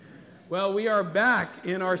Well, we are back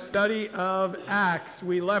in our study of Acts.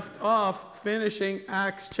 We left off finishing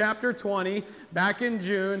Acts chapter 20 back in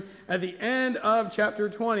June. At the end of chapter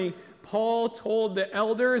 20, Paul told the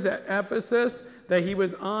elders at Ephesus that he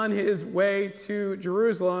was on his way to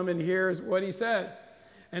Jerusalem, and here's what he said.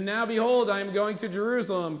 And now behold, I am going to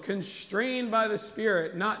Jerusalem, constrained by the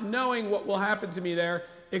Spirit, not knowing what will happen to me there,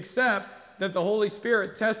 except that the Holy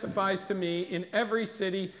Spirit testifies to me in every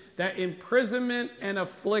city that imprisonment and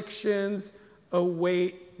afflictions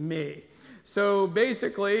await me. So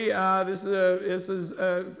basically, this is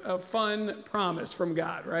a fun promise from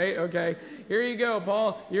God, right? Okay, here you go,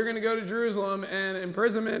 Paul. You're going to go to Jerusalem, and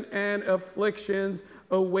imprisonment and afflictions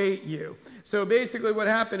await you. So basically what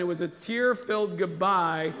happened, it was a tear-filled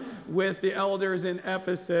goodbye with the elders in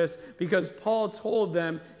Ephesus because Paul told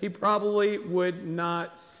them he probably would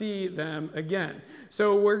not see them again.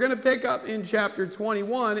 So we're going to pick up in chapter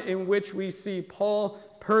 21 in which we see Paul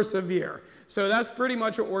persevere. So that's pretty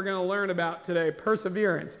much what we're going to learn about today,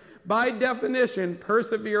 perseverance. By definition,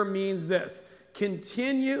 persevere means this: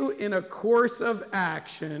 continue in a course of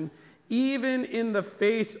action even in the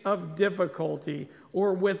face of difficulty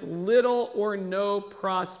or with little or no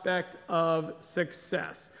prospect of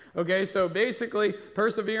success. Okay, so basically,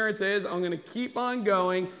 perseverance is I'm going to keep on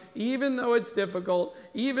going, even though it's difficult,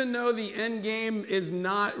 even though the end game is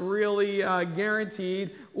not really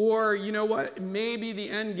guaranteed, or you know what, maybe the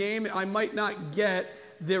end game, I might not get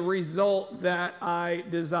the result that I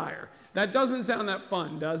desire. That doesn't sound that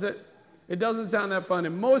fun, does it? It doesn't sound that fun.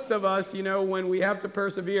 And most of us, you know, when we have to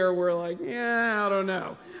persevere, we're like, yeah, I don't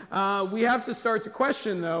know. We have to start to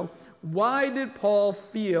question, though, why did Paul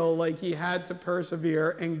feel like he had to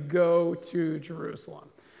persevere and go to Jerusalem?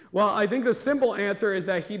 Well, I think the simple answer is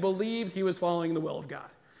that he believed he was following the will of God.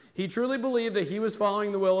 He truly believed that he was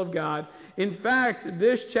following the will of God. In fact,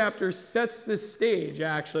 this chapter sets the stage,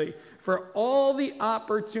 actually, for all the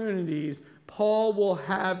opportunities Paul will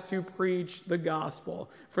have to preach the gospel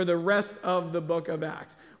for the rest of the book of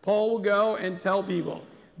Acts. Paul will go and tell people,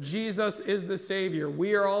 Jesus is the Savior.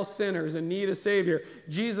 We are all sinners and need a Savior.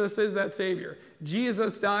 Jesus is that Savior.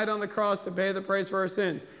 Jesus died on the cross to pay the price for our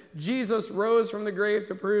sins. Jesus rose from the grave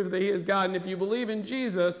to prove that he is God. And if you believe in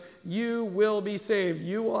Jesus, you will be saved.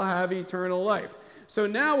 You will have eternal life. So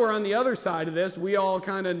now we're on the other side of this. We all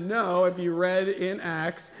kind of know, if you read in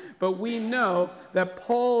Acts, but we know that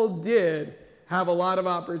Paul did have a lot of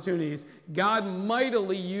opportunities. God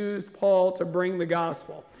mightily used Paul to bring the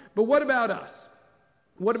gospel. But what about us?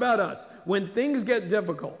 What about us? When things get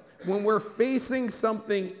difficult, when we're facing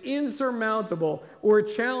something insurmountable or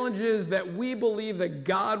challenges that we believe that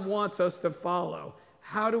God wants us to follow,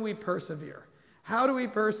 how do we persevere? How do we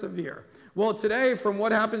persevere? Well, today, from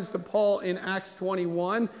what happens to Paul in Acts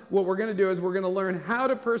 21, what we're going to do is we're going to learn how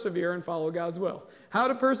to persevere and follow God's will. How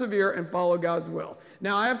to persevere and follow God's will.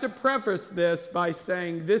 Now, I have to preface this by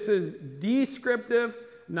saying this is descriptive,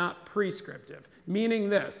 not prescriptive.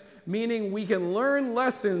 Meaning we can learn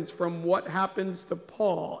lessons from what happens to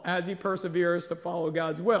Paul as he perseveres to follow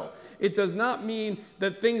God's will. It does not mean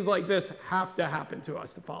that things like this have to happen to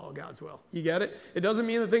us to follow God's will. You get it? It doesn't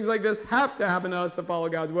mean that things like this have to happen to us to follow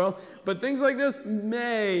God's will, but things like this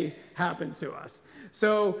may happen to us.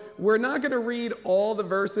 So we're not going to read all the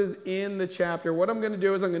verses in the chapter. What I'm going to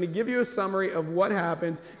do is I'm going to give you a summary of what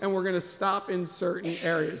happens, and we're going to stop in certain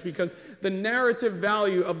areas because the narrative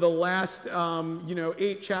value of the last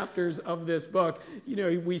 8 chapters of this book,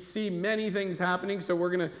 we see many things happening, so we're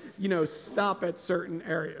going to stop at certain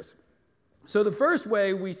areas. So the first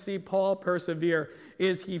way we see Paul persevere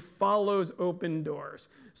is he follows open doors.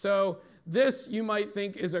 So this, you might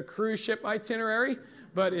think, is a cruise ship itinerary,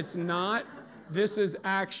 but it's not. This is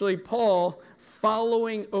actually Paul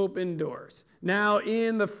following open doors. Now,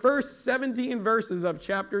 in the first 17 verses of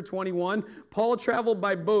chapter 21, Paul traveled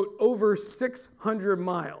by boat over 600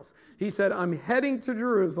 miles. He said, I'm heading to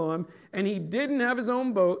Jerusalem, and he didn't have his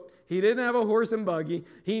own boat. He didn't have a horse and buggy.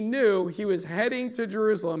 He knew he was heading to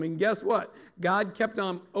Jerusalem, and guess what? God kept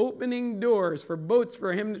on opening doors for boats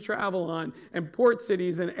for him to travel on and port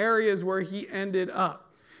cities and areas where he ended up.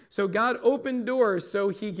 So God opened doors so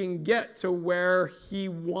he can get to where he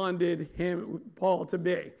wanted Paul to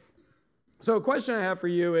be. So a question I have for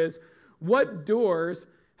you is, what doors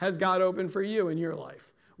has God opened for you in your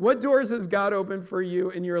life? What doors has God opened for you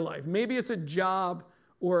in your life? Maybe it's a job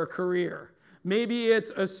or a career. Maybe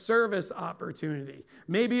it's a service opportunity.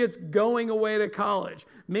 Maybe it's going away to college.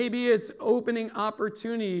 Maybe it's opening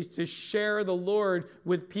opportunities to share the Lord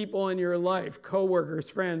with people in your life, coworkers,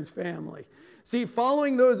 friends, family. See,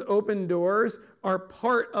 following those open doors are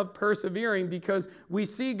part of persevering because we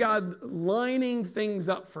see God lining things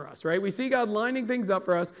up for us, right? We see God lining things up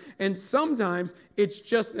for us, and sometimes it's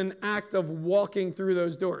just an act of walking through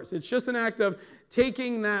those doors. It's just an act of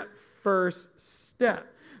taking that first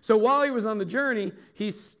step. So while he was on the journey, he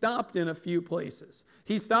stopped in a few places.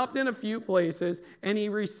 He stopped in a few places, and he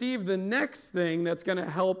received the next thing that's going to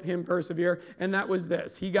help him persevere, and that was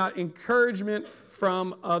this. He got encouragement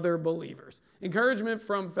from other believers. Encouragement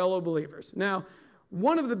from fellow believers. Now,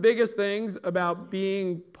 one of the biggest things about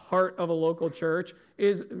being part of a local church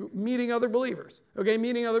is meeting other believers. Okay,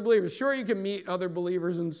 meeting other believers. Sure, you can meet other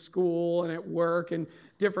believers in school and at work and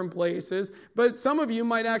different places, but some of you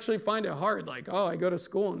might actually find it hard, like, oh, I go to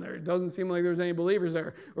school and it doesn't seem like there's any believers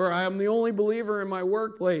there, or I'm the only believer in my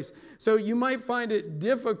workplace. So you might find it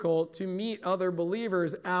difficult to meet other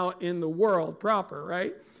believers out in the world proper,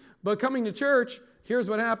 right? But coming to church, here's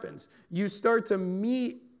what happens. You start to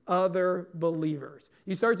meet other believers.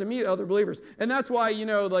 You start to meet other believers. And that's why,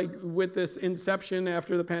 like with this inception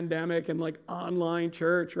after the pandemic and like online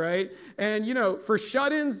church, right? And, for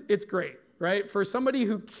shut-ins, it's great, right? For somebody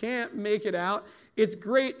who can't make it out, it's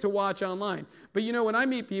great to watch online. But, when I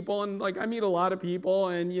meet people, and like I meet a lot of people,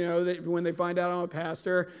 and, when they find out I'm a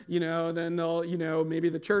pastor, then they'll, maybe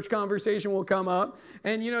the church conversation will come up.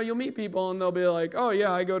 And, you'll meet people and they'll be like, oh,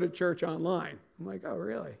 yeah, I go to church online. I'm like, oh,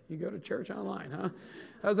 really? You go to church online, huh?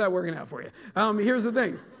 How's that working out for you? Here's the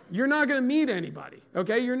thing. You're not going to meet anybody,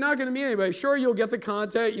 okay? You're not going to meet anybody. Sure, you'll get the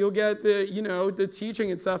content, you'll get the, the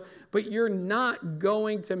teaching and stuff, but you're not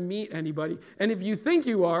going to meet anybody. And if you think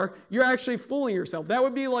you are, you're actually fooling yourself. That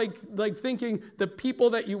would be like thinking the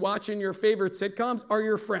people that you watch in your favorite sitcoms are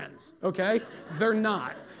your friends, okay? They're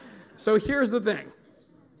not. So here's the thing.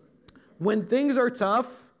 When things are tough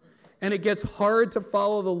and it gets hard to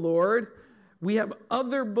follow the Lord, we have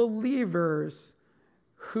other believers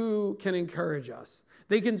who can encourage us.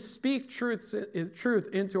 They can speak truth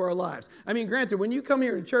into our lives. I mean, granted, when you come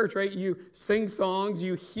here to church, right, you sing songs,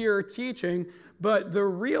 you hear teaching, but the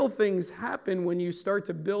real things happen when you start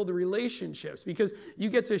to build relationships because you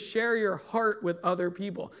get to share your heart with other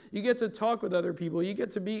people. You get to talk with other people. You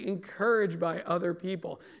get to be encouraged by other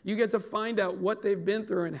people. You get to find out what they've been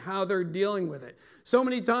through and how they're dealing with it. So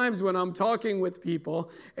many times when I'm talking with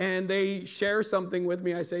people and they share something with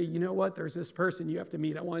me, I say, you know what, there's this person you have to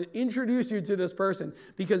meet. I want to introduce you to this person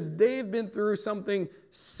because they've been through something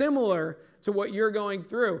similar to what you're going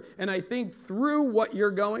through. And I think through what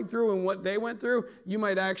you're going through and what they went through, you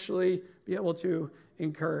might actually be able to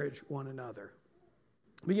encourage one another.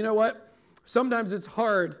 But you know what? Sometimes it's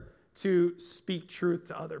hard to speak truth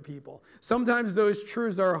to other people. Sometimes those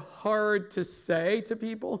truths are hard to say to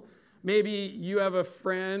people. Maybe you have a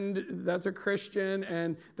friend that's a Christian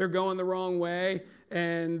and they're going the wrong way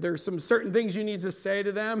and there's some certain things you need to say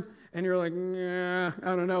to them and you're like, nah,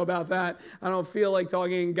 I don't know about that. I don't feel like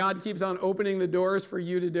talking. God keeps on opening the doors for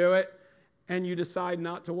you to do it and you decide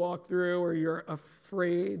not to walk through or you're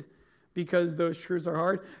afraid because those truths are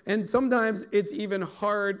hard. And sometimes it's even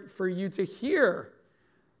hard for you to hear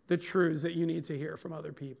the truths that you need to hear from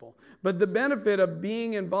other people. But the benefit of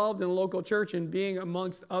being involved in a local church and being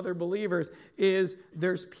amongst other believers is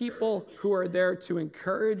there's people who are there to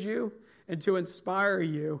encourage you and to inspire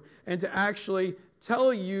you and to actually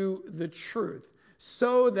tell you the truth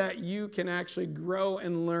so that you can actually grow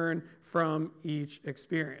and learn from each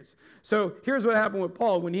experience. So here's what happened with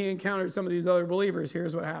Paul. When he encountered some of these other believers,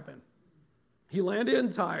 here's what happened. He landed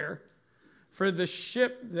in Tyre, for the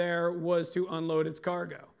ship there was to unload its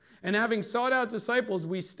cargo. And having sought out disciples,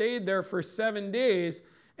 we stayed there for 7 days.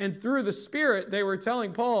 And through the Spirit, they were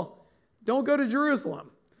telling Paul, don't go to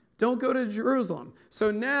Jerusalem. Don't go to Jerusalem.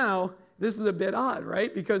 So now, this is a bit odd,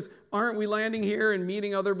 right? Because aren't we landing here and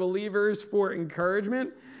meeting other believers for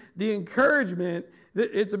encouragement? The encouragement,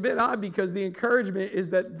 it's a bit odd because the encouragement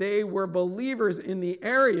is that they were believers in the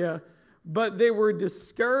area, but they were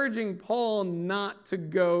discouraging Paul not to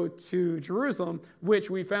go to Jerusalem,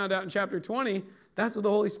 which we found out in chapter 20. That's what the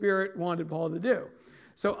Holy Spirit wanted Paul to do.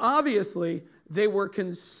 So obviously, they were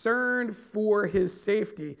concerned for his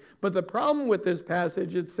safety. But the problem with this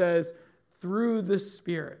passage, it says, through the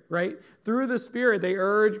Spirit, right? Through the Spirit, they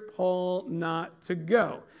urge Paul not to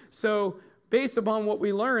go. So based upon what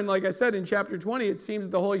we learned, like I said, in chapter 20, it seems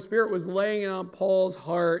that the Holy Spirit was laying it on Paul's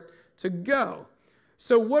heart to go.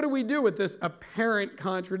 So what do we do with this apparent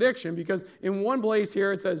contradiction? Because in one place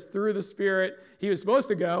here it says through the Spirit he was supposed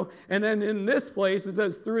to go, and then in this place it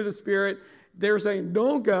says through the Spirit they're saying,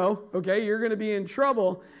 don't go, okay? You're going to be in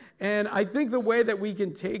trouble. And I think the way that we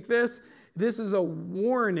can take this is a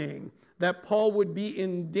warning that Paul would be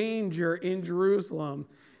in danger in Jerusalem,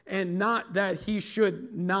 and not that he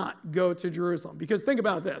should not go to Jerusalem. Because think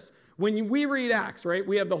about this. When we read Acts, right,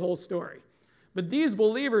 we have the whole story. But these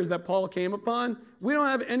believers that Paul came upon, we don't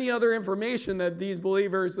have any other information that these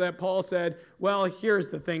believers that Paul said, well, here's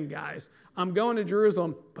the thing, guys. I'm going to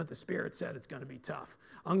Jerusalem, but the Spirit said it's going to be tough.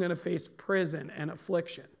 I'm going to face prison and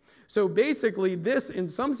affliction. So basically, this, in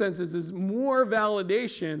some senses, is more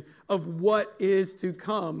validation of what is to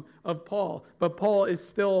come of Paul. But Paul is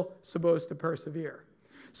still supposed to persevere.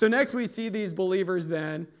 So next we see these believers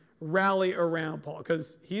then rally around Paul,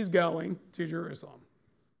 because he's going to Jerusalem.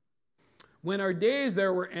 When our days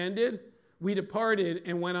there were ended, we departed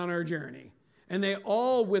and went on our journey. And they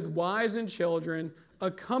all, with wives and children,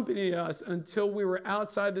 accompanied us until we were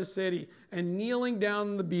outside the city. And kneeling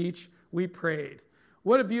down on the beach, we prayed.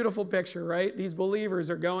 What a beautiful picture, right? These believers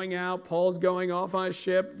are going out. Paul's going off on a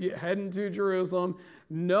ship, heading to Jerusalem,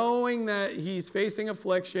 knowing that he's facing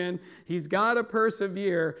affliction. He's got to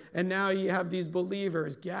persevere. And now you have these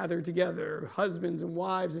believers gathered together, husbands and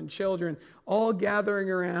wives and children, all gathering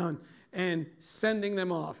around and sending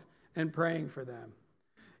them off and praying for them.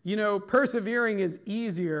 You know, persevering is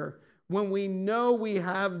easier when we know we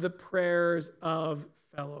have the prayers of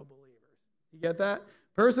fellow believers. You get that?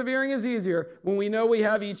 Persevering is easier when we know we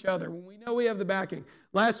have each other, when we know we have the backing.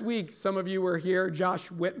 Last week, some of you were here.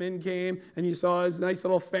 Josh Whitman came, and you saw his nice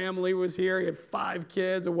little family was here. He had 5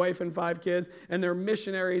 kids, a wife and 5 kids, and they're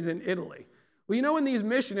missionaries in Italy. Well, you know, when these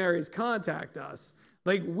missionaries contact us,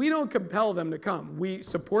 like, we don't compel them to come. We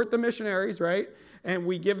support the missionaries, right? And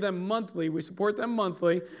we give them monthly. We support them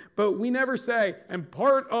monthly. But we never say, and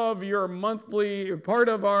part of your monthly, part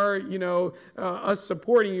of our, us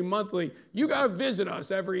supporting you monthly, you got to visit us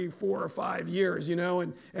every 4 or 5 years,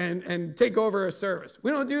 and take over a service. We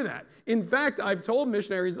don't do that. In fact, I've told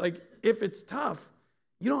missionaries, like, if it's tough,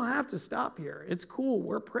 you don't have to stop here. It's cool.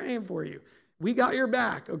 We're praying for you. We got your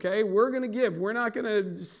back, okay? We're going to give. We're not going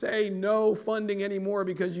to say no funding anymore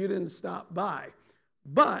because you didn't stop by.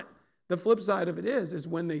 But the flip side of it is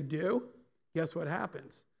when they do, guess what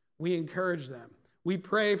happens? We encourage them. We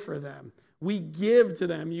pray for them. We give to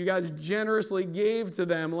them. You guys generously gave to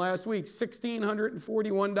them last week,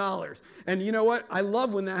 $1,641. And you know what? I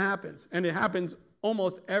love when that happens. And it happens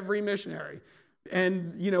almost every missionary.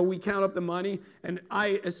 And, we count up the money. And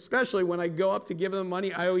especially when I go up to give them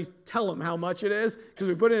money, I always tell them how much it is because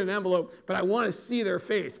we put it in an envelope, but I want to see their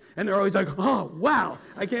face. And they're always like, oh, wow,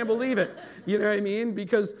 I can't believe it. You know what I mean?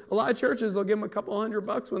 Because a lot of churches, they'll give them a couple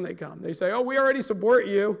 $100 when they come. They say, oh, we already support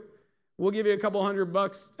you. We'll give you a couple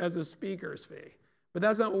 $100 as a speaker's fee. But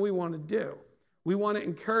that's not what we want to do. We want to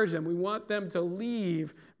encourage them. We want them to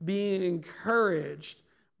leave being encouraged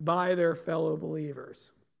by their fellow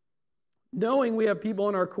believers. Knowing we have people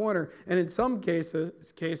in our corner, and in some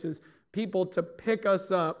cases, people to pick us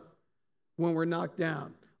up when we're knocked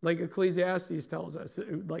down. Like Ecclesiastes tells us,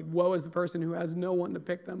 like, woe is the person who has no one to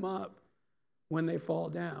pick them up when they fall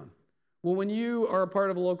down. Well, when you are a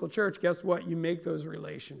part of a local church, guess what? You make those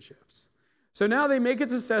relationships. So now they make it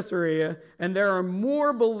to Caesarea, and there are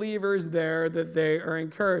more believers there that they are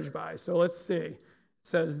encouraged by. So let's see. It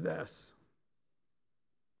says this.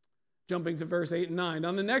 Jumping to verse 8 and 9.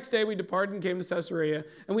 On the next day we departed and came to Caesarea,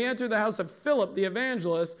 and we entered the house of Philip the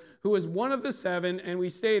evangelist, who was one of the 7, and we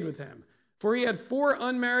stayed with him. For he had 4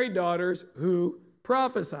 unmarried daughters who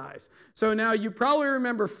prophesied. So now you probably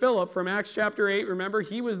remember Philip from Acts chapter 8. Remember,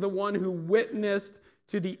 he was the one who witnessed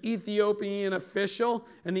to the Ethiopian official,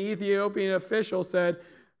 and the Ethiopian official said,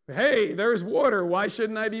 hey, there's water. Why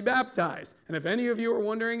shouldn't I be baptized? And if any of you are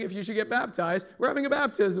wondering if you should get baptized, we're having a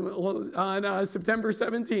baptism on September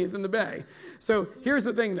 17th in the Bay. So here's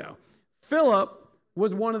the thing, though. Philip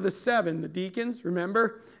was one of the 7, the deacons,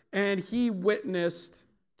 remember? And he witnessed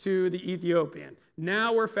to the Ethiopian.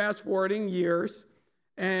 Now we're fast-forwarding years,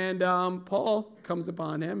 and Paul comes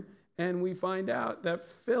upon him, and we find out that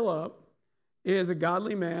Philip is a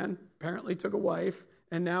godly man, apparently took a wife,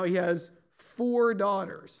 and now he has 4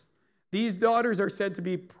 daughters. These daughters are said to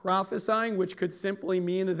be prophesying, which could simply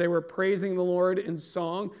mean that they were praising the Lord in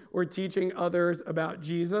song or teaching others about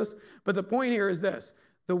Jesus. But the point here is this: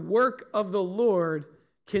 the work of the Lord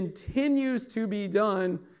continues to be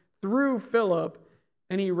done through Philip,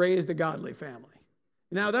 and he raised a godly family.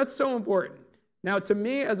 Now, that's so important. Now, to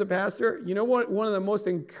me as a pastor, you know what one of the most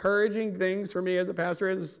encouraging things for me as a pastor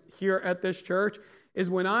is here at this church is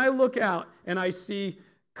when I look out and I see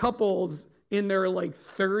couples in their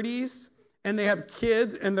 30s and they have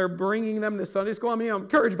kids and they're bringing them to Sunday school. I mean, I'm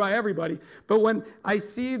encouraged by everybody. But when I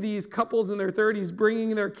see these couples in their 30s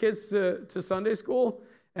bringing their kids to Sunday school,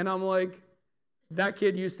 and I'm like, that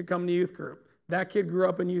kid used to come to youth group. That kid grew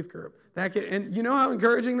up in youth group. That kid, and you know how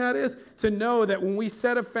encouraging that is? To know that when we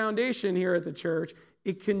set a foundation here at the church,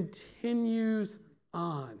 it continues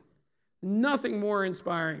on. Nothing more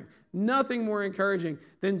inspiring, nothing more encouraging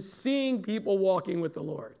than seeing people walking with the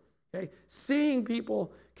Lord. Okay? Seeing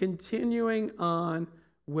people continuing on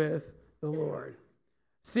with the Lord.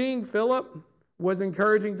 Seeing Philip was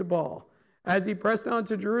encouraging to Paul as he pressed on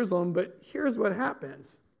to Jerusalem, but here's what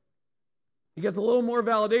happens. He gets a little more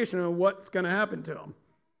validation of what's going to happen to him.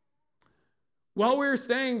 While we were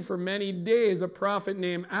staying for many days, a prophet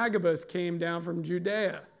named Agabus came down from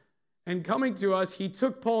Judea. And coming to us, he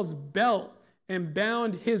took Paul's belt and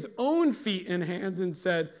bound his own feet and hands and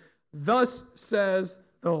said, "Thus says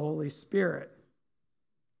the Holy Spirit.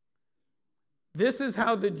 This is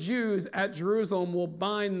how the Jews at Jerusalem will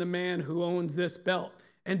bind the man who owns this belt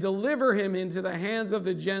and deliver him into the hands of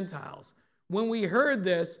the Gentiles." When we heard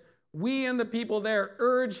this, we and the people there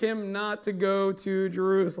urged him not to go to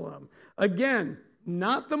Jerusalem. Again,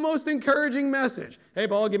 not the most encouraging message. Hey,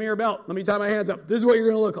 Paul, give me your belt. Let me tie my hands up. This is what you're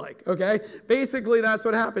going to look like, okay? Basically, that's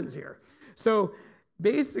what happens here. So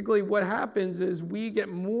basically what happens is we get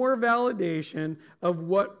more validation of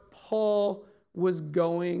what Paul was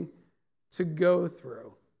going to go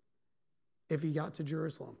through if he got to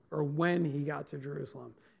Jerusalem or when he got to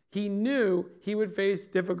Jerusalem. He knew he would face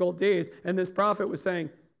difficult days, and this prophet was saying,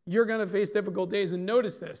 you're going to face difficult days. And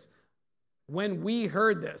notice this. When we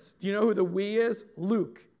heard this, do you know who the we is?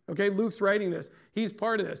 Luke. Okay, Luke's writing this. He's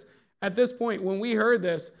part of this. At this point, when we heard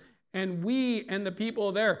this, and we and the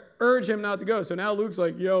people there urge him not to go. So now Luke's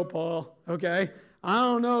like, yo, Paul, okay, I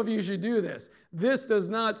don't know if you should do this. This does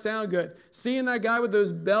not sound good. Seeing that guy with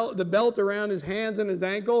the belt around his hands and his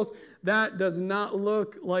ankles, that does not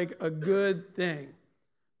look like a good thing.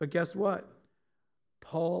 But guess what?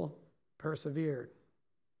 Paul persevered.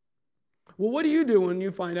 Well, what do you do when you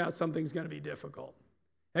find out something's going to be difficult?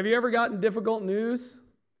 Have you ever gotten difficult news?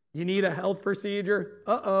 You need a health procedure?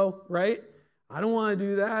 Uh-oh, right? I don't want to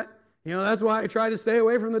do that. You know, that's why I try to stay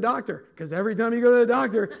away from the doctor, because every time you go to the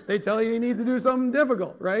doctor, they tell you need to do something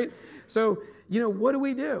difficult, right? So, you know, what do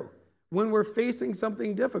we do when we're facing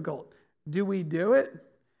something difficult? Do we do it?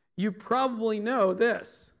 You probably know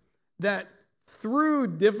this, that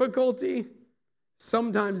through difficulty,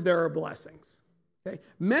 sometimes there are blessings. Okay?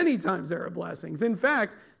 Many times there are blessings. In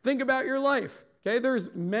fact, think about your life. Okay?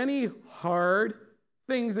 There's many hard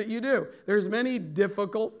things that you do. There's many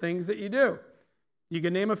difficult things that you do. You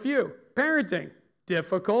can name a few. Parenting,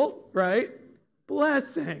 difficult, right?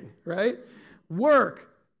 Blessing, right?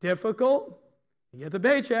 Work, difficult. You get the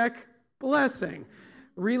paycheck, blessing.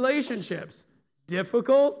 Relationships,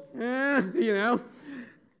 difficult, you know.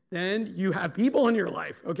 Then you have people in your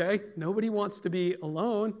life, okay? Nobody wants to be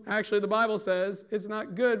alone. Actually, the Bible says it's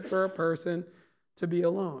not good for a person to be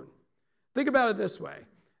alone. Think about it this way.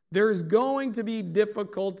 There's going to be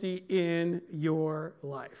difficulty in your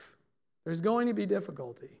life. There's going to be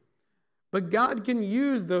difficulty. But God can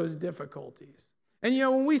use those difficulties. And, you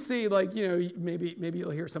know, when we see, like, you know, maybe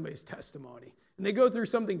you'll hear somebody's testimony, and they go through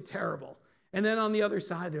something terrible. And then on the other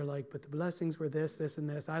side, they're like, but the blessings were this, this, and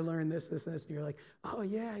this. I learned this, this, and this. And you're like, oh,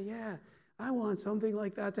 yeah, I want something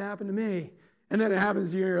like that to happen to me. And then it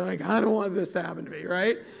happens to you, and you're like, I don't want this to happen to me,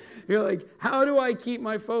 right? You're like, how do I keep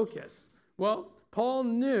my focus? Well, Paul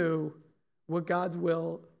knew what God's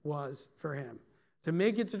will was for him, to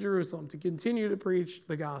make it to Jerusalem, to continue to preach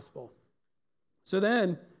the gospel. So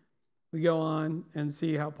then we go on and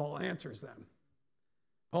see how Paul answers them.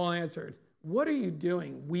 Paul answered, "What are you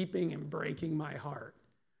doing, weeping and breaking my heart?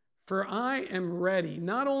 For I am ready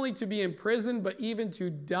not only to be in prison, but even to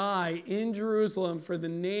die in Jerusalem for the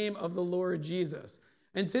name of the Lord Jesus."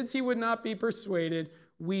 And since he would not be persuaded,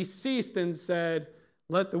 we ceased and said,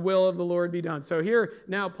 "Let the will of the Lord be done." So here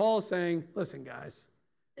now Paul's saying, listen, guys,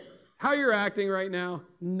 how you're acting right now,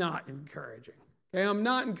 not encouraging. Okay, I'm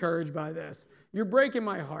not encouraged by this. You're breaking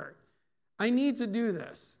my heart. I need to do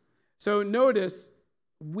this. So notice,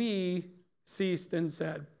 we ceased and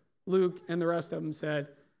said, Luke and the rest of them said,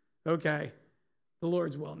 okay, the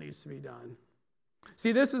Lord's will needs to be done.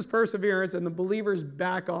 See, this is perseverance, and the believers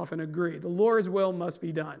back off and agree. The Lord's will must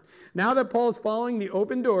be done. Now that Paul's following the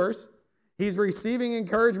open doors, he's receiving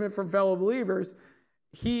encouragement from fellow believers,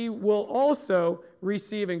 he will also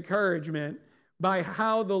receive encouragement by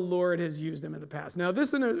how the Lord has used him in the past. Now, this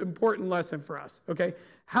is an important lesson for us, okay?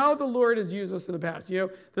 How the Lord has used us in the past. You know,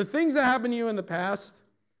 the things that happened to you in the past,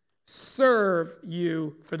 serve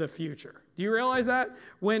you for the future. Do you realize that?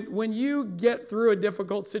 When you get through a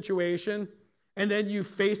difficult situation and then you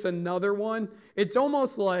face another one, it's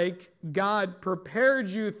almost like God prepared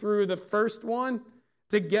you through the first one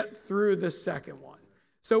to get through the second one.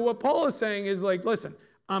 So what Paul is saying is like, listen,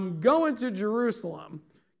 I'm going to Jerusalem,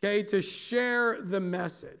 okay, to share the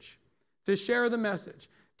message,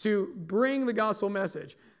 to bring the gospel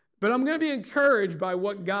message. But I'm going to be encouraged by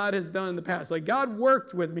what God has done in the past. Like, God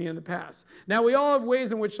worked with me in the past. Now, we all have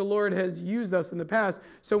ways in which the Lord has used us in the past.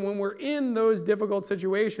 So when we're in those difficult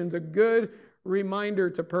situations, a good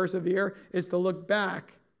reminder to persevere is to look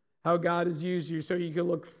back how God has used you so you can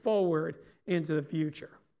look forward into the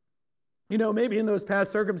future. You know, maybe in those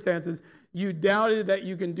past circumstances, you doubted that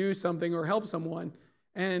you can do something or help someone,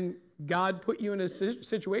 and God put you in a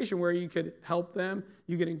situation where you could help them,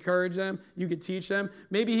 you could encourage them, you could teach them.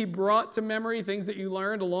 Maybe he brought to memory things that you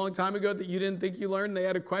learned a long time ago that you didn't think you learned. They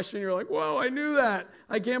had a question, you're like, whoa, I knew that.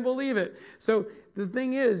 I can't believe it. So the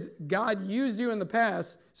thing is, God used you in the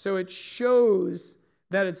past, so it shows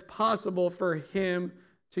that it's possible for him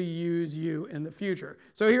to use you in the future.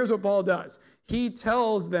 So here's what Paul does. He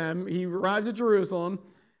tells them, he arrives at Jerusalem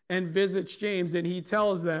and visits James, and he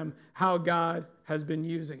tells them how God has been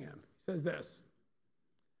using him. He says this: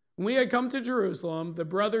 when we had come to Jerusalem, the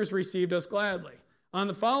brothers received us gladly. On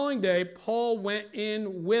the following day, Paul went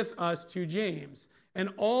in with us to James, and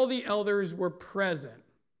all the elders were present.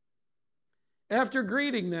 After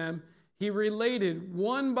greeting them, he related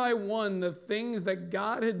one by one the things that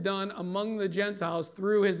God had done among the Gentiles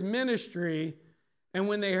through his ministry, and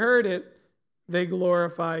when they heard it, they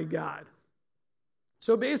glorified God.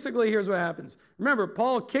 So basically, here's what happens. Remember,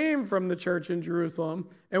 Paul came from the church in Jerusalem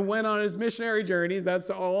and went on his missionary journeys. That's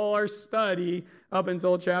all our study up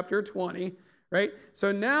until chapter 20, right?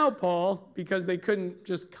 So now Paul, because they couldn't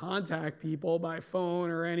just contact people by phone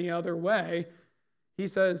or any other way, he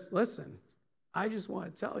says, listen, I just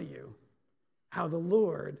want to tell you how the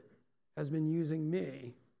Lord has been using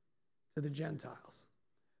me to the Gentiles.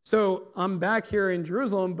 So I'm back here in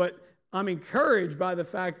Jerusalem, but I'm encouraged by the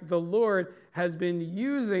fact that the Lord has been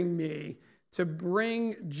using me to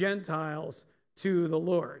bring Gentiles to the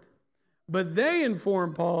Lord. But they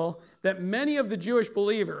inform Paul that many of the Jewish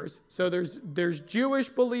believers, so there's Jewish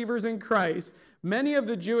believers in Christ, many of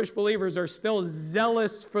the Jewish believers are still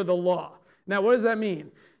zealous for the law. Now, what does that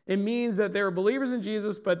mean? It means that they're believers in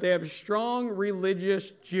Jesus, but they have strong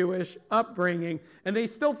religious Jewish upbringing, and they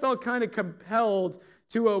still felt kind of compelled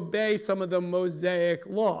to obey some of the Mosaic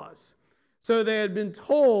laws. So they had been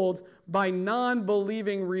told by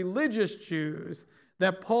non-believing religious Jews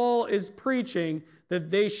that Paul is preaching that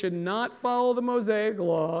they should not follow the Mosaic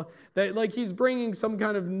law, that like he's bringing some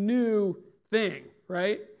kind of new thing,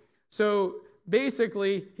 right? So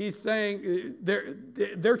basically he's saying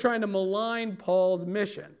they're trying to malign Paul's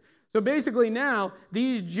mission. So basically now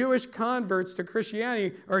these Jewish converts to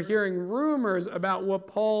Christianity are hearing rumors about what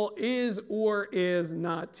Paul is or is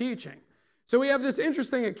not teaching. So we have this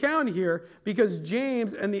interesting account here because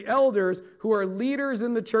James and the elders who are leaders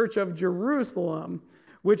in the church of Jerusalem,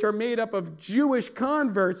 which are made up of Jewish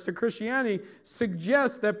converts to Christianity,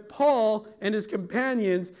 suggest that Paul and his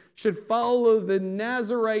companions should follow the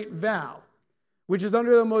Nazirite vow, which is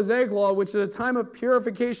under the Mosaic law, which is a time of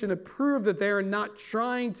purification to prove that they are not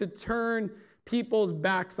trying to turn people's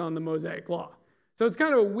backs on the Mosaic law. So it's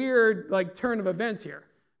kind of a weird turn of events here.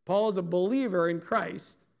 Paul is a believer in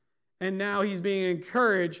Christ, and now he's being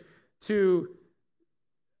encouraged to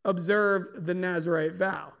observe the Nazirite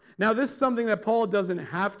vow. Now, this is something that Paul doesn't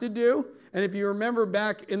have to do. And if you remember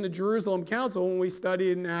back in the Jerusalem Council when we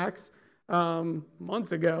studied in Acts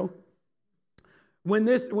months ago, when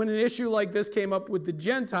an issue like this came up with the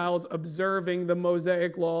Gentiles observing the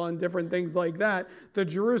Mosaic law and different things like that, the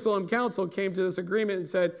Jerusalem Council came to this agreement and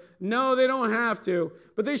said, no, they don't have to,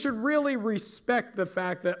 but they should really respect the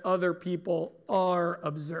fact that other people are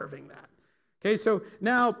observing that. Okay, so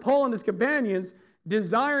now Paul and his companions,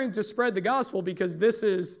 desiring to spread the gospel, because this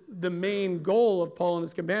is the main goal of Paul and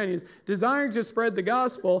his companions, desiring to spread the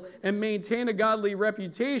gospel and maintain a godly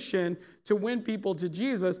reputation to win people to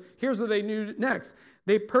Jesus, here's what they do next.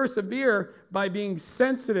 They persevere by being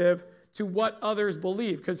sensitive to what others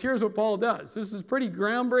believe. Because here's what Paul does. This is pretty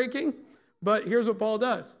groundbreaking, but here's what Paul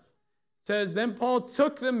does. It says, then Paul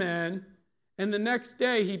took the men, and the next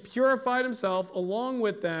day he purified himself along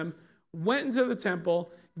with them, went into the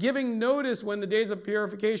temple, giving notice when the days of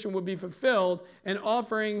purification would be fulfilled, and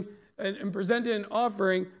presented an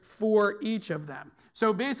offering for each of them.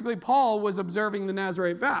 So basically, Paul was observing the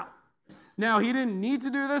Nazirite vow. Now, he didn't need to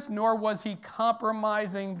do this, nor was he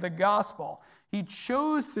compromising the gospel. He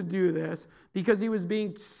chose to do this because he was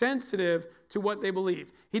being sensitive to what they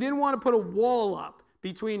believed. He didn't want to put a wall up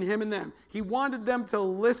between him and them. He wanted them to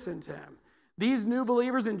listen to him. These new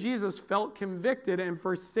believers in Jesus felt convicted and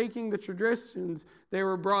forsaking the traditions they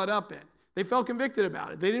were brought up in. They felt convicted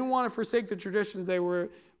about it. They didn't want to forsake the traditions they were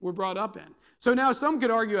brought up in. So now some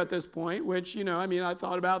could argue at this point, which, I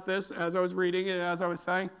thought about this as I was reading it, as I was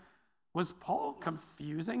saying, was Paul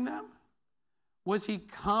confusing them? Was he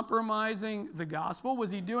compromising the gospel?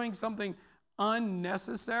 Was he doing something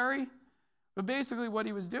unnecessary? But basically what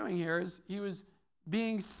he was doing here is he was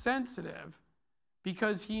being sensitive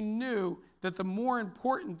because he knew that the more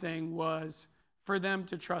important thing was for them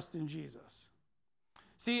to trust in Jesus.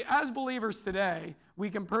 See, as believers today, we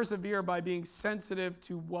can persevere by being sensitive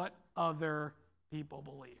to what other people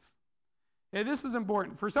believe. Yeah, this is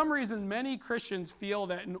important. For some reason, many Christians feel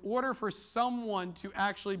that in order for someone to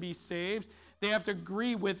actually be saved, they have to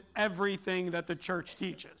agree with everything that the church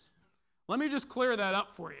teaches. Let me just clear that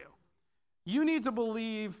up for you. You need to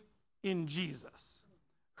believe in Jesus,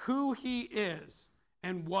 who he is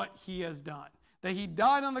and what he has done. That he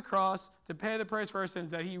died on the cross to pay the price for our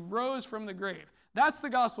sins, that he rose from the grave. That's the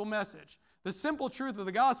gospel message. The simple truth of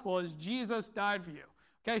the gospel is Jesus died for you.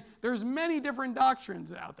 Okay? There's many different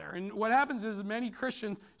doctrines out there. And what happens is many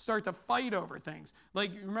Christians start to fight over things.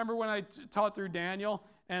 Like, remember when I taught through Daniel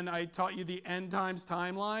and I taught you the end times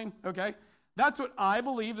timeline? Okay? That's what I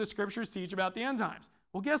believe the scriptures teach about the end times.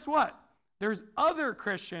 Well, guess what? There's other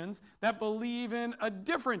Christians that believe in a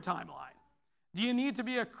different timeline. Do you need to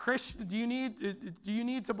be a Christian? Do you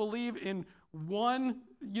need to believe in one,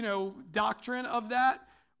 doctrine of that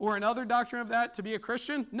or another doctrine of that to be a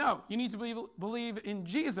Christian? No, you need to believe in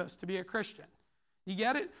Jesus to be a Christian. You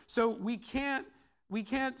get it? So we can't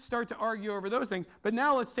start to argue over those things. But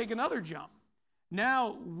now let's take another jump.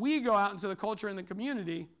 Now we go out into the culture and the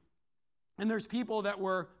community, and there's people that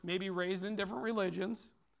were maybe raised in different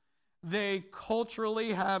religions. They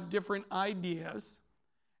culturally have different ideas,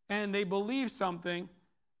 and they believe something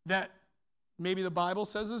that maybe the Bible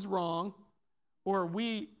says is wrong, or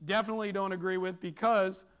we definitely don't agree with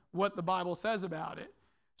because what the Bible says about it.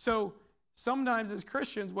 So sometimes as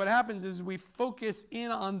Christians, what happens is we focus in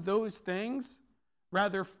on those things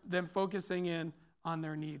rather than focusing in on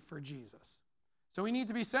their need for Jesus. So we need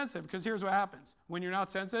to be sensitive, because here's what happens. When you're not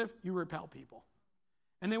sensitive, you repel people,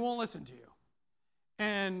 and they won't listen to you.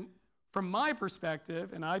 And from my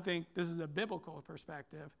perspective, and I think this is a biblical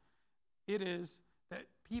perspective, it is that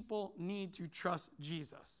people need to trust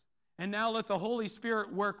Jesus. And now let the Holy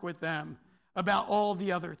Spirit work with them about all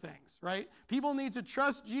the other things, right? People need to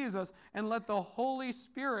trust Jesus and let the Holy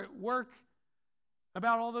Spirit work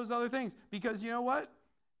about all those other things. Because you know what?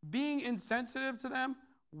 Being insensitive to them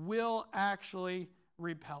will actually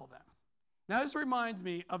repel them. Now, this reminds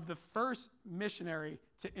me of the first missionary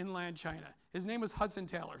to inland China. His name was Hudson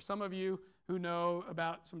Taylor. Some of you who know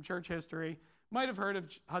about some church history might have heard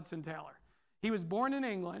of Hudson Taylor. He was born in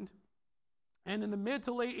England, and in the mid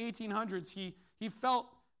to late 1800s, he felt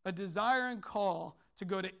a desire and call to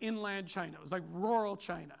go to inland China. It was like rural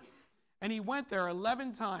China. And he went there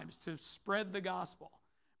 11 times to spread the gospel.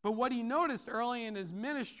 But what he noticed early in his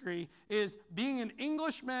ministry is being an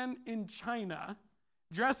Englishman in China,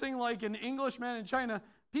 dressing like an Englishman in China,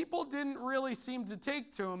 people didn't really seem to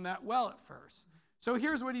take to him that well at first. So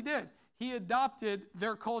here's what he did. He adopted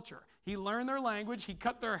their culture. He learned their language. He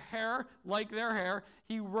cut their hair like their hair.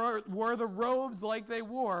 He wore the robes like they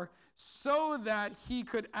wore so that he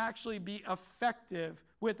could actually be effective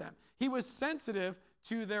with them. He was sensitive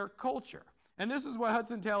to their culture. And this is what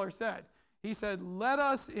Hudson Taylor said. He said, "Let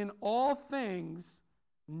us in all things,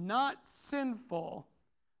 not sinful,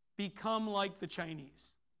 become like the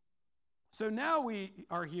Chinese." So now we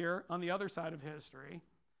are here on the other side of history,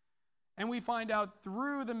 and we find out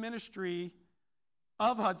through the ministry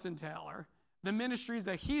of Hudson Taylor, the ministries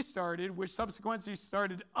that he started, which subsequently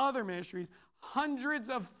started other ministries, hundreds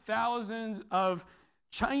of thousands of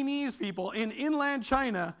Chinese people in inland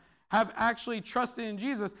China have actually trusted in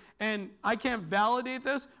Jesus. And I can't validate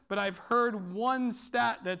this, but I've heard one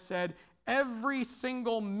stat that said every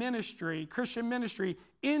single ministry, Christian ministry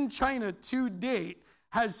in China to date,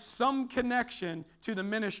 has some connection to the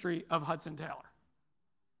ministry of Hudson Taylor.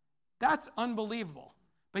 That's unbelievable.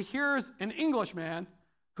 But here's an Englishman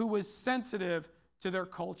who was sensitive to their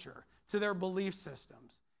culture, to their belief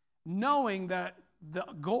systems, knowing that the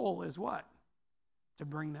goal is what? To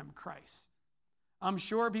bring them Christ. I'm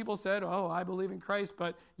sure people said, "Oh, I believe in Christ,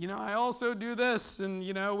 but, I also do this, and,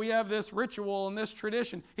 we have this ritual and this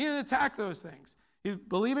tradition." He didn't attack those things. He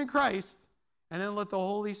believed in Christ, and then let the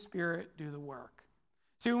Holy Spirit do the work.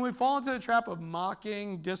 See, when we fall into the trap of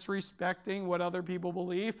mocking, disrespecting what other people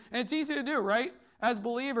believe, and it's easy to do, right? As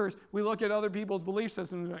believers, we look at other people's belief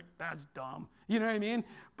systems and we're like, that's dumb. You know what I mean?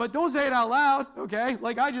 But don't say it out loud, okay?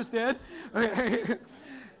 Like I just did. Okay?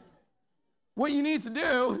 What you need to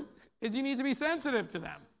do is you need to be sensitive to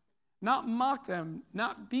them. Not mock them,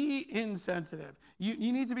 not be insensitive. You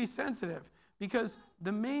need to be sensitive because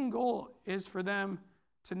the main goal is for them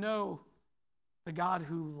to know the God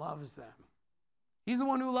who loves them. He's the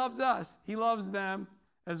one who loves us. He loves them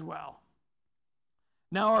as well.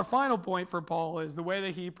 Now, our final point for Paul is the way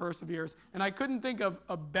that he perseveres. And I couldn't think of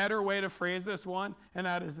a better way to phrase this one, and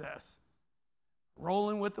that is this.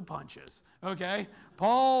 Rolling with the punches, okay?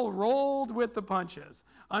 Paul rolled with the punches.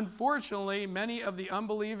 Unfortunately, many of the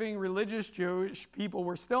unbelieving religious Jewish people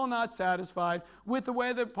were still not satisfied with the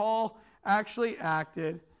way that Paul actually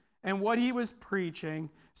acted and what he was preaching,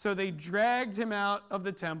 so they dragged him out of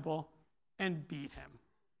the temple and beat him,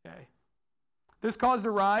 okay? This caused a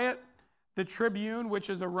riot. The tribune, which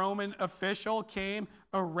is a Roman official, came,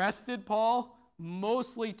 arrested Paul,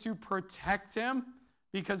 mostly to protect him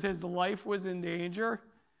because his life was in danger.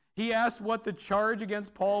 He asked what the charge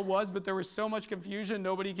against Paul was, but there was so much confusion,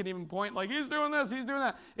 nobody could even point, like, he's doing this, he's doing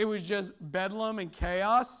that. It was just bedlam and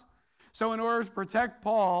chaos. So in order to protect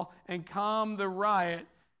Paul and calm the riot,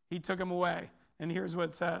 he took him away. And here's what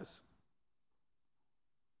it says.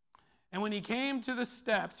 And when he came to the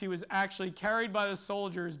steps, he was actually carried by the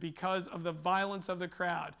soldiers because of the violence of the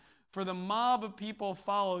crowd. For the mob of people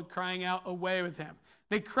followed, crying out, away with him.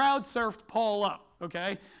 They crowd surfed Paul up,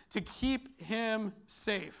 okay, to keep him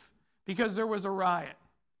safe because there was a riot.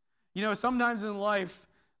 You know, sometimes in life,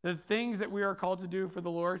 the things that we are called to do for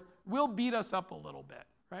the Lord will beat us up a little bit,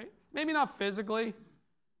 right? Maybe not physically,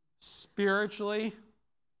 spiritually,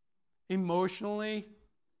 emotionally.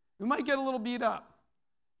 We might get a little beat up.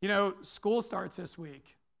 You know, school starts this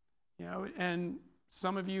week, you know, and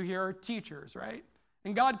some of you here are teachers, right?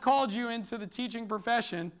 And God called you into the teaching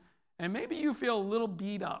profession, and maybe you feel a little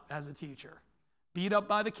beat up as a teacher. Beat up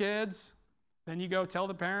by the kids, then you go tell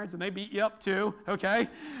the parents, and they beat you up too, okay?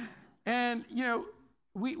 And, you know,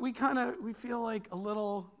 we feel like a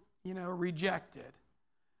little, you know, rejected.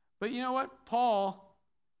 But you know what? Paul,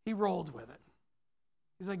 he rolled with it.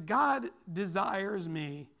 He's like, God desires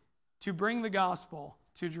me to bring the gospel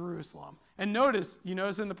to Jerusalem. And you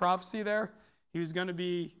notice in the prophecy there, he was going to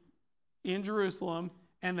be in Jerusalem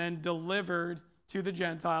and then delivered to the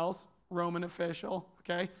Gentiles, Roman official,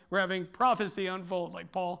 okay? We're having prophecy unfold,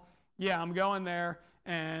 like Paul, yeah, I'm going there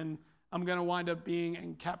and I'm going to wind up being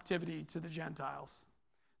in captivity to the Gentiles.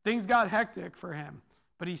 Things got hectic for him,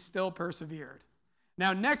 but he still persevered.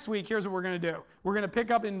 Now, next week, here's what we're going to do. We're going to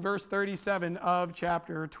pick up in verse 37 of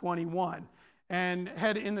chapter 21. And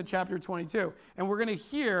head into chapter 22. And we're going to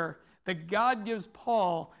hear that God gives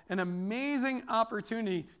Paul an amazing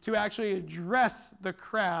opportunity to actually address the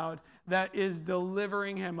crowd that is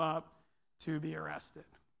delivering him up to be arrested.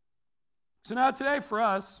 So now today for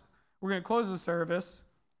us, we're going to close the service.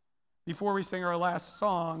 Before we sing our last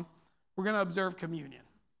song, we're going to observe communion.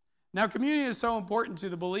 Now, communion is so important to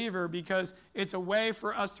the believer because it's a way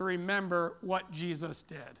for us to remember what Jesus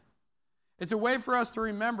did. It's a way for us to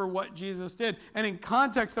remember what Jesus did. And in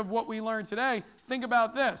context of what we learned today, think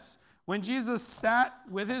about this. When Jesus sat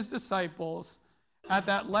with his disciples at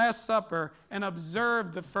that Last Supper and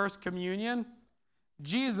observed the first communion,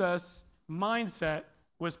 Jesus' mindset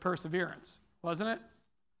was perseverance, wasn't it?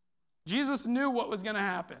 Jesus knew what was going to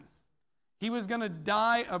happen. He was going to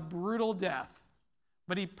die a brutal death,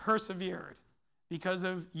 but he persevered because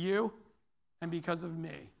of you and because of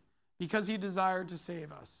me, because he desired to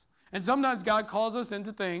save us. And sometimes God calls us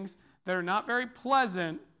into things that are not very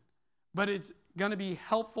pleasant, but it's going to be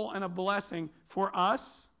helpful and a blessing for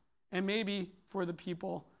us and maybe for the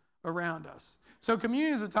people around us. So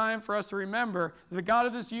communion is a time for us to remember that the God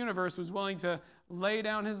of this universe was willing to lay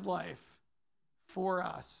down his life for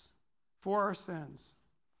us, for our sins.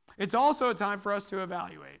 It's also a time for us to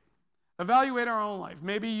evaluate our own life.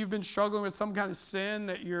 Maybe you've been struggling with some kind of sin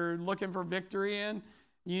that you're looking for victory in.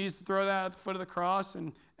 You need to throw that at the foot of the cross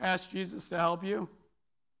and ask Jesus to help you.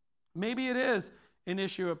 Maybe it is an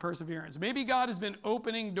issue of perseverance. Maybe God has been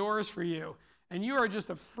opening doors for you, and you are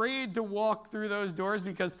just afraid to walk through those doors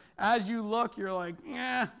because as you look, you're like,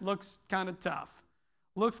 looks kind of tough.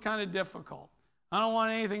 Looks kind of difficult. I don't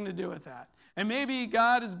want anything to do with that. And maybe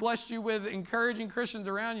God has blessed you with encouraging Christians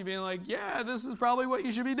around you being like, yeah, this is probably what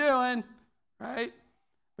you should be doing, right?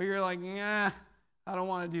 But you're like, I don't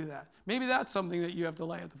want to do that. Maybe that's something that you have to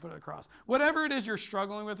lay at the foot of the cross. Whatever it is you're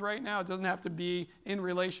struggling with right now, it doesn't have to be in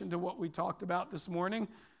relation to what we talked about this morning,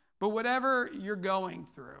 but whatever you're going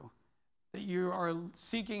through, that you are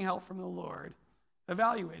seeking help from the Lord,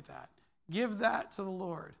 evaluate that. Give that to the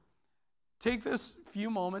Lord. Take this few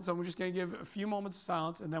moments, and we're just going to give a few moments of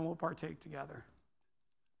silence, and then we'll partake together.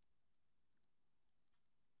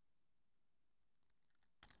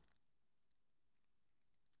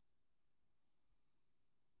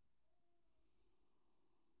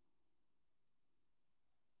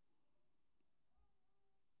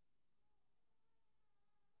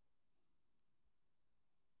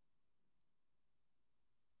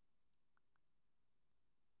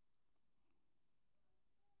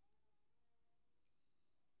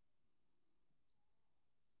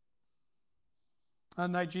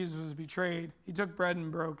 On the night Jesus was betrayed, he took bread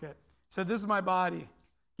and broke it. He said, "This is my body,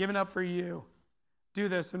 given up for you. Do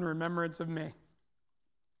this in remembrance of me."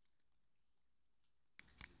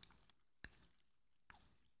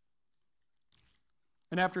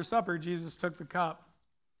 And after supper, Jesus took the cup.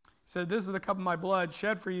 He said, "This is the cup of my blood,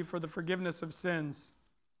 shed for you for the forgiveness of sins.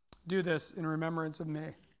 Do this in remembrance of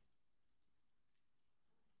me."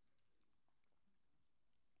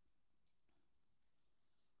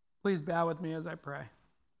 Please bow with me as I pray.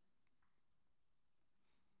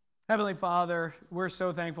 Heavenly Father, we're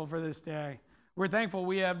so thankful for this day. We're thankful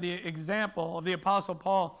we have the example of the Apostle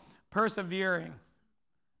Paul persevering,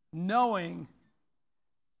 knowing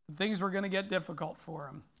things were going to get difficult for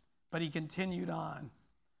him, but he continued on.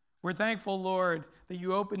 We're thankful, Lord, that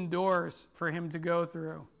you opened doors for him to go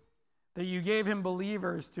through, that you gave him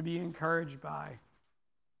believers to be encouraged by.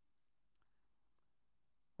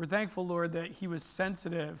 We're thankful, Lord, that he was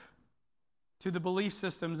sensitive to the belief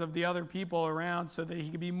systems of the other people around so that he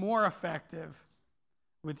could be more effective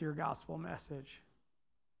with your gospel message.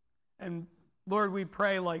 And Lord, we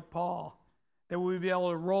pray like Paul, that we would be able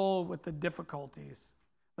to roll with the difficulties,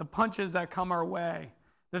 the punches that come our way,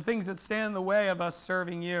 the things that stand in the way of us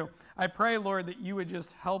serving you. I pray, Lord, that you would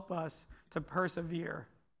just help us to persevere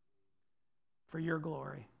for your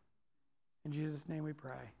glory. In Jesus' name we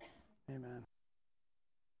pray. Amen.